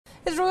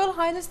His Royal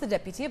Highness the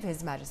Deputy of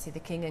His Majesty the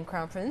King and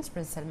Crown Prince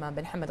Salman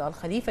bin Hamad Al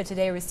Khalifa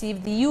today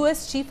received the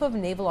U.S. Chief of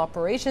Naval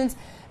Operations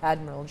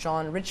Admiral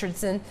John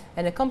Richardson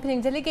and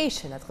accompanying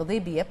delegation at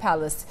Ghudaybiyah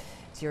Palace.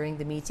 During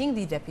the meeting,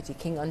 the Deputy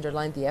King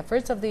underlined the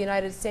efforts of the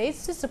United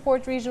States to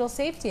support regional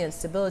safety and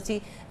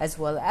stability, as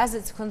well as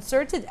its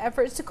concerted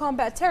efforts to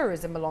combat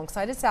terrorism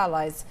alongside its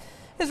allies.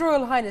 His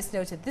Royal Highness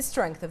noted the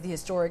strength of the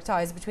historic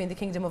ties between the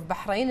Kingdom of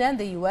Bahrain and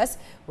the U.S.,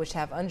 which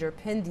have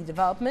underpinned the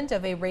development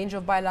of a range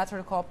of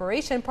bilateral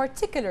cooperation,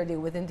 particularly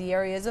within the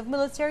areas of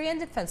military and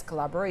defense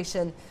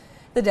collaboration.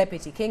 The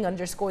Deputy King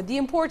underscored the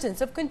importance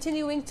of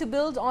continuing to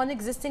build on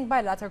existing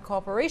bilateral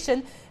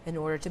cooperation in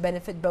order to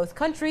benefit both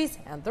countries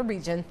and the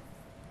region.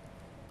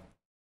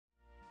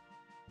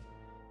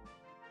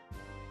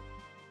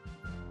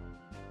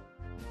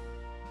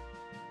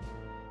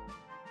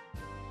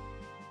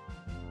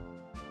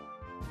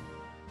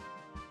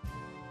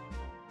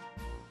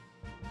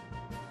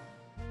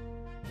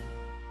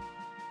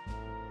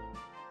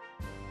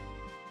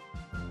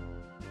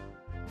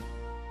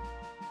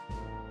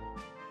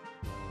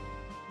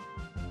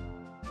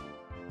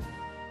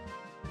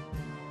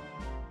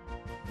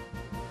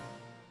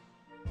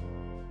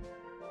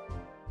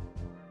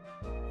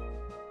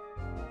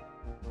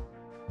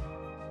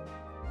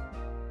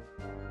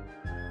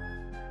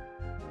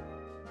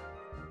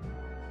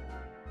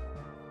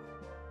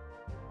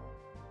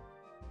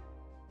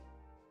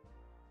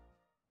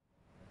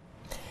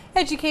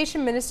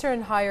 Education Minister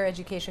and Higher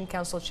Education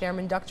Council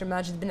Chairman Dr.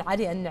 Majid bin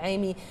Ali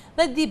Al-Naimi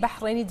led the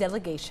Bahraini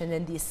delegation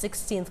in the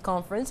 16th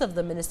Conference of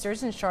the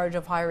Ministers in charge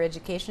of Higher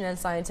Education and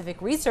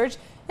Scientific Research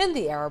in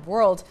the Arab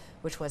world,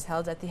 which was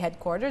held at the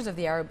headquarters of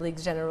the Arab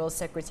League's General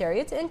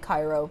Secretariat in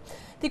Cairo.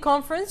 The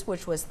conference,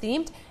 which was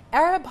themed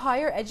Arab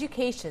Higher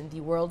Education,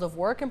 the World of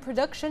Work and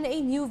Production,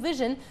 a New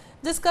Vision,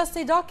 discussed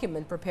a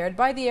document prepared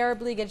by the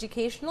Arab League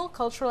Educational,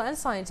 Cultural and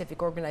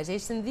Scientific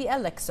Organization, the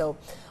ALEXO,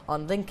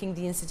 on linking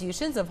the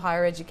institutions of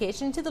higher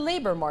education to the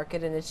labor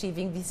market and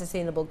achieving the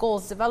Sustainable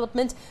Goals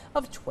Development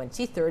of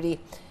 2030.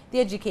 The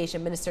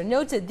Education Minister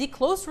noted the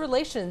close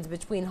relations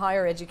between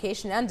higher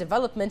education and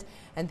development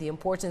and the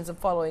importance of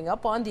following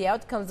up on the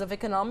outcomes of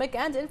economic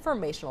and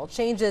informational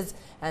changes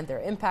and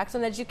their impact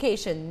on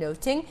education,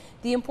 noting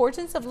the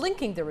importance of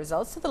linking the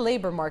results to the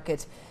labor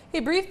market. He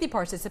briefed the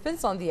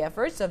participants on the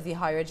efforts of the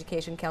Higher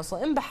Education Council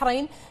in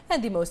Bahrain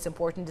and the most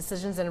important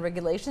decisions and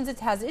regulations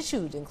it has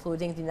issued,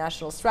 including the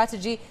national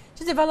strategy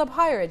to develop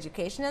higher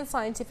education and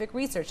scientific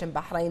research in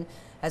Bahrain,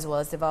 as well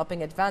as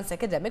developing advanced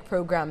academic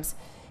programs.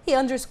 He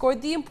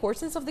underscored the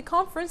importance of the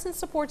conference in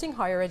supporting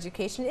higher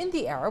education in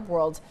the Arab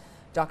world.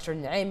 Dr.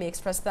 Naimi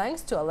expressed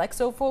thanks to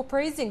ALEXO for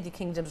praising the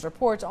Kingdom's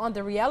report on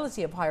the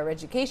reality of higher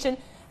education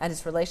and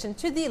its relation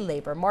to the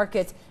labor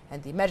market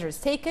and the measures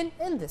taken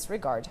in this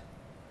regard.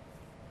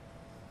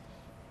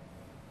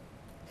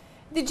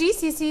 The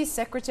GCC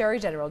Secretary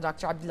General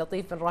Dr.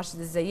 Abdulatif bin Rashid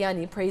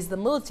Al-Zayani praised the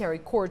military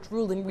court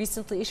ruling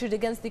recently issued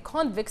against the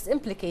convicts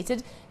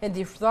implicated in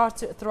the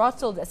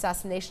throttled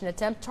assassination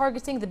attempt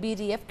targeting the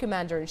BDF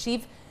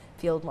Commander-in-Chief,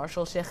 Field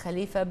Marshal Sheikh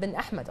Khalifa bin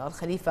Ahmed Al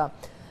Khalifa.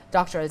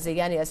 Dr.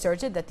 Al-Zayani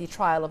asserted that the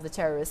trial of the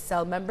terrorist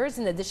cell members,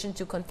 in addition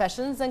to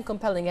confessions and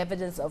compelling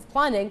evidence of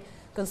planning,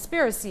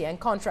 conspiracy and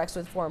contracts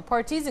with foreign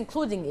parties,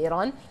 including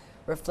Iran,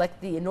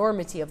 reflect the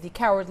enormity of the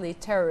cowardly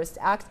terrorist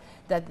act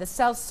that the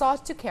cell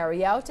sought to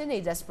carry out in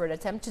a desperate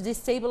attempt to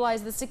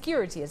destabilize the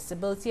security and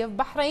stability of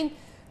Bahrain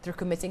through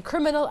committing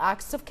criminal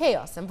acts of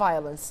chaos and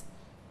violence.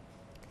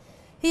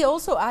 He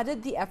also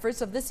added the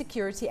efforts of the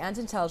security and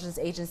intelligence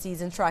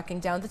agencies in tracking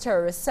down the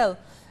terrorist cell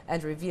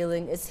and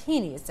revealing its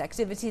heinous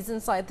activities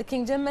inside the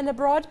kingdom and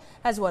abroad,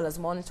 as well as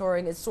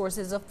monitoring its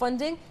sources of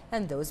funding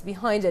and those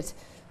behind it,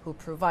 who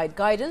provide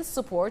guidance,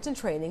 support and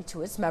training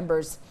to its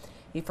members.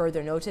 He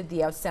further noted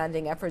the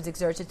outstanding efforts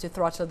exerted to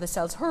throttle the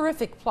cell's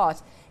horrific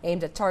plot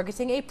aimed at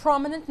targeting a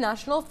prominent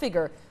national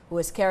figure who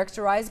is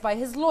characterized by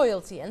his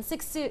loyalty and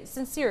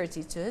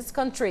sincerity to his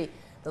country,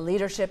 the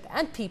leadership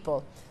and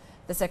people.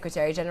 The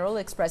Secretary General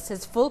expressed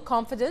his full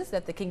confidence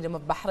that the Kingdom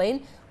of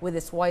Bahrain, with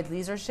its wide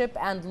leadership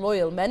and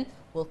loyal men,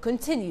 will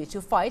continue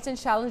to fight and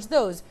challenge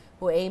those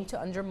who aim to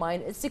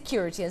undermine its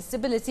security and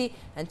stability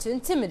and to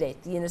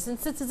intimidate the innocent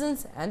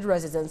citizens and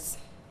residents.